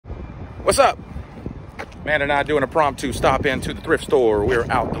What's up? Manda and I doing a impromptu stop into the thrift store. We're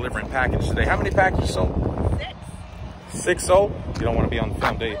out delivering packages today. How many packages sold? 6. 6 sold? You don't want to be on the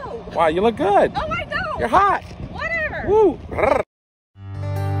film, do you? No. Wow, you look good. Oh, I don't. You're hot. Whatever. Woo.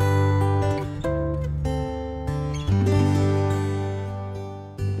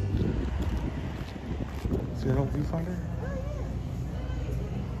 See that old viewfinder?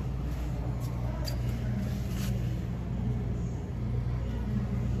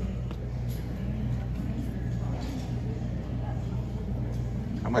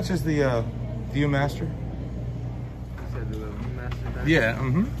 How much is the Viewmaster? You said the little Viewmaster thing? Yeah,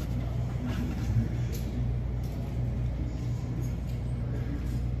 mm-hmm.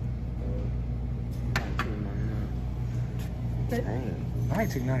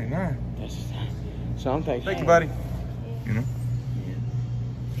 $19.99. So I'm thinking. Thank you, buddy. You know.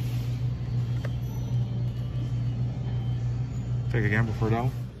 Take a gamble for $1.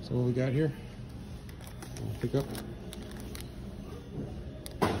 So what we got here? We'll pick up.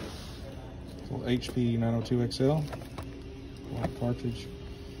 Little HP 902 XL. Black cartridge.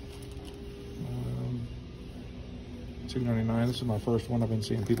 $2.99. This is my first one. I've been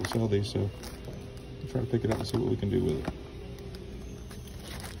seeing people sell these, so I'll try to pick it up and see what we can do with it.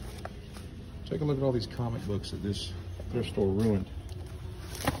 Take a look at all these comic books that this thrift store ruined.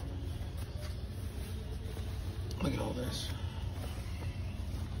 Look at all this.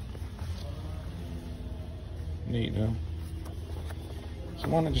 Neat, huh? So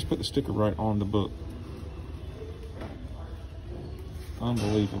why not just put the sticker right on the book?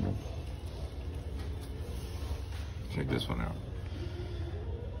 Unbelievable. Check this one out.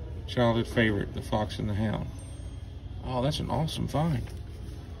 Childhood favorite, The Fox and the Hound. Oh, that's an awesome find.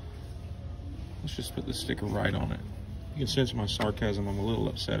 Let's just put the sticker right on it. You can sense my sarcasm. I'm a little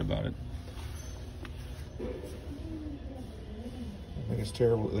upset about it. I think it's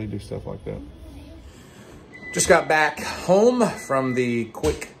terrible that they do stuff like that. Just got back home from the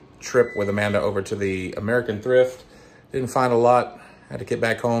quick trip with Amanda over to the American Thrift. Didn't find a lot. Had to get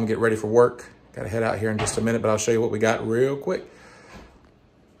back home, get ready for work. Got to head out here in just a minute, but I'll show you what we got real quick.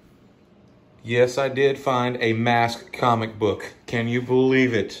 Yes, I did find a Mask comic book. Can you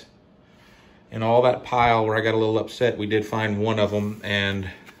believe it? In all that pile where I got a little upset, we did find one of them and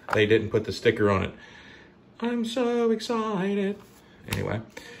they didn't put the sticker on it. I'm so excited. Anyway.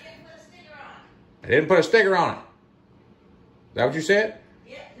 I didn't put a sticker on it. Is that what you said?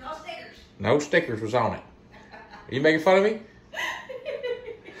 Yeah, no stickers. No stickers was on it. Are you making fun of me?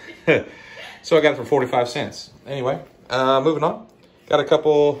 So I got it for 45 cents. Anyway, moving on. Got a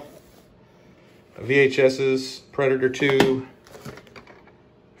couple VHSs, Predator 2,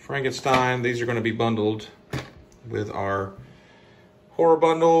 Frankenstein. These are going to be bundled with our horror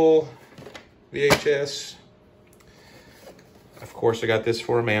bundle VHS. Of course, I got this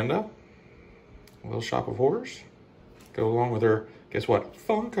for Amanda. A little shop of horrors. Go along with her, guess what?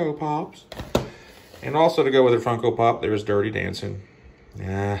 Funko Pops. And also to go with her Funko Pop, there's Dirty Dancing.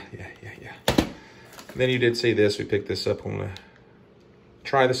 Yeah. Then you did see this. We picked this up. I'm going to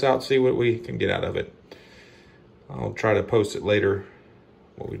try this out, see what we can get out of it. I'll try to post it later,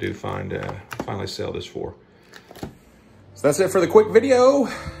 what we do find, finally sell this for. So that's it for the quick video.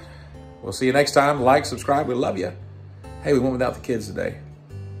 We'll see you next time. Like, subscribe. We love you. Hey, we went without the kids today.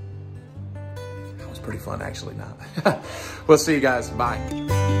 That was pretty fun, actually. We'll see you guys.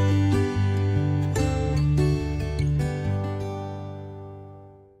 Bye.